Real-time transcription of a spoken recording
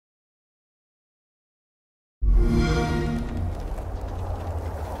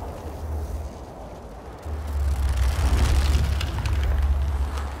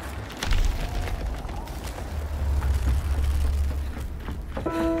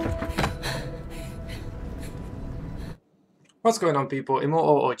What's going on, people?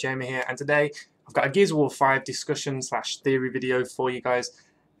 Immortal or Jamie here, and today I've got a Gears of War 5 discussion slash theory video for you guys.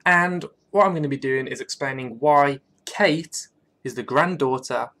 And what I'm going to be doing is explaining why Kait is the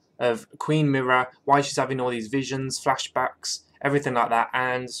granddaughter of Queen Myraah, why she's having all these visions, flashbacks, everything like that,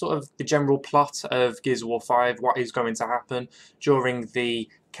 and sort of the general plot of Gears of War 5, what is going to happen during the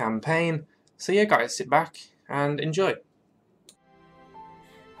campaign. So yeah, guys, sit back and enjoy.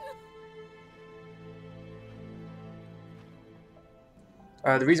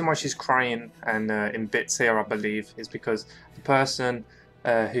 The reason why she's crying and in bits here, I believe, is because the person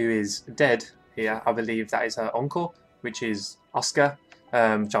who is dead here, I believe that is her uncle, which is Oscar,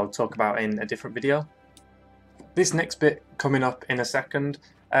 which I'll talk about in a different video. This next bit coming up in a second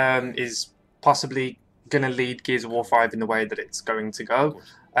is possibly going to lead Gears of War 5 in the way that it's going to go.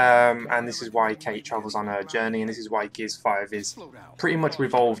 And this is why Kait travels on her journey, and this is why Gears 5 is pretty much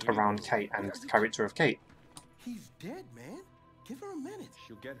revolved around Kait and the character of Kait. He's dead, man. Give her a minute.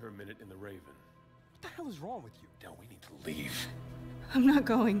 She'll get her minute in the Raven. What the hell is wrong with you? Now we need to leave. I'm not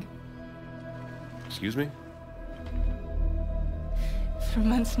going. Excuse me? For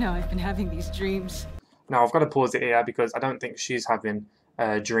months now, I've been having these dreams. Now, I've got to pause it here because I don't think she's having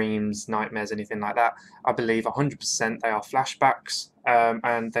dreams, nightmares, anything like that. I believe 100% they are flashbacks,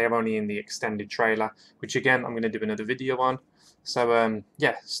 and they are only in the extended trailer, which again, I'm going to do another video on. So,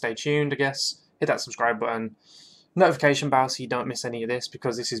 yeah, stay tuned, I guess. Hit that subscribe button. Notification bell so you don't miss any of this,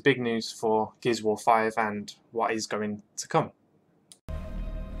 because this is big news for Gears of War 5 and what is going to come.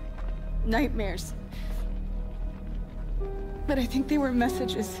 Nightmares. But I think they were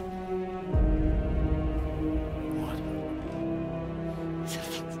messages. What?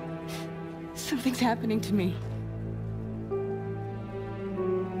 Something's happening to me.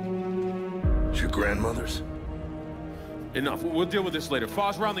 It's your grandmother's? Enough. We'll deal with this later.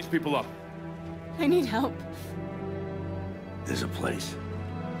 Foz, round these people up. I need help. There's a place.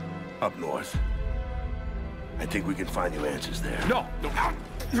 Up north. I think we can find you answers there. No! No!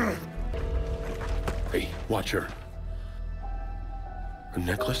 Hey, watch her. A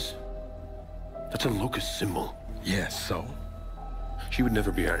necklace? That's a locust symbol. Yeah, so? She would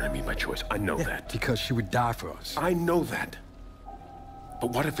never be our enemy by choice. I know that. Because she would die for us. I know that.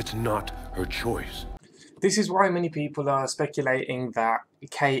 But what if it's not her choice? This is why many people are speculating that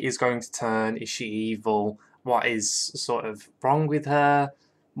Kait is going to turn. Is she evil? What is sort of wrong with her?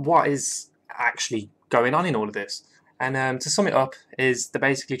 What is actually going on in all of this? And to sum it up, is they're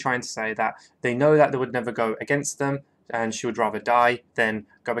basically trying to say that they know that they would never go against them, and she would rather die than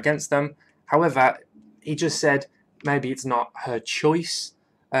go against them. However, he just said maybe it's not her choice,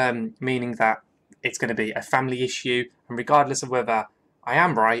 meaning that it's going to be a family issue, and regardless of whether I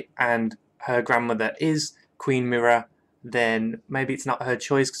am right and her grandmother is Queen Myraah, then maybe it's not her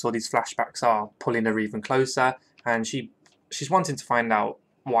choice, because all these flashbacks are pulling her even closer, and she's wanting to find out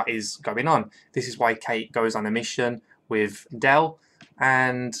what is going on. This is why Kait goes on a mission with Del,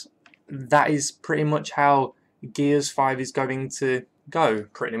 and that is pretty much how Gears 5 is going to go,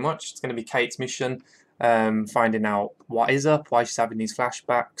 pretty much. It's going to be Kait's mission, finding out what is up, why she's having these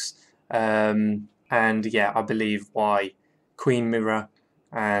flashbacks, and yeah, I believe why Queen Myraah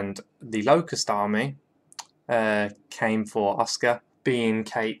and the Locust Army came for Oscar, being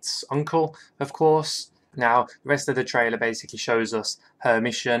Kait's uncle, of course. Now, the rest of the trailer basically shows us her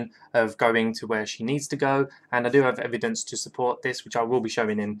mission of going to where she needs to go, and I do have evidence to support this, which I will be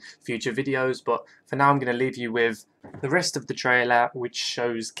showing in future videos, but for now I'm going to leave you with the rest of the trailer, which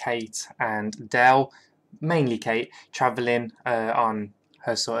shows Kait and Del, mainly Kait, travelling on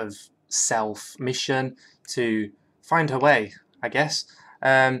her sort of self-mission to find her way, I guess.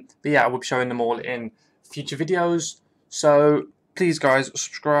 But yeah, I will be showing them all in future videos, so please guys,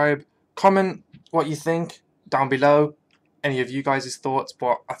 subscribe, comment what you think down below, any of you guys' thoughts,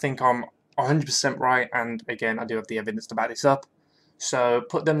 but I think I'm 100% right, and again, I do have the evidence to back this up. So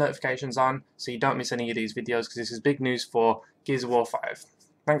put them notifications on so you don't miss any of these videos, because this is big news for Gears of War 5.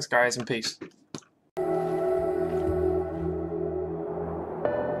 Thanks guys, and peace.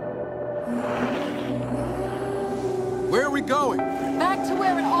 Where are we going? Back to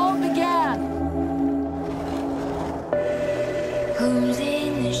where it all began. Who's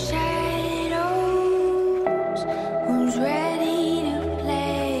in the shadows? Who's ready to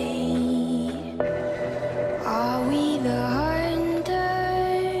play? Are we the hunters,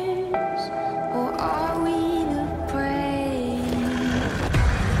 or are we the prey?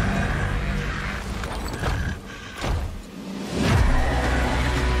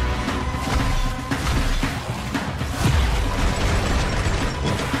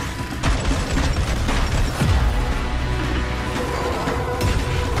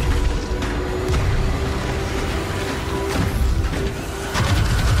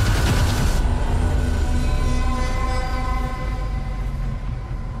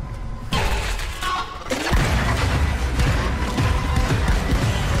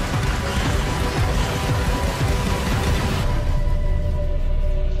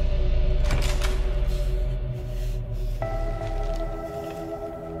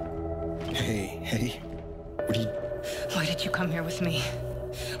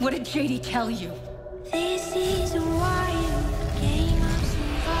 What did JD tell you? This is a wild game of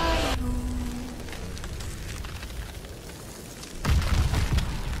survival.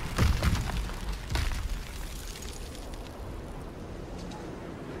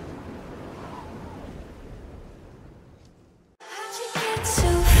 How'd you get so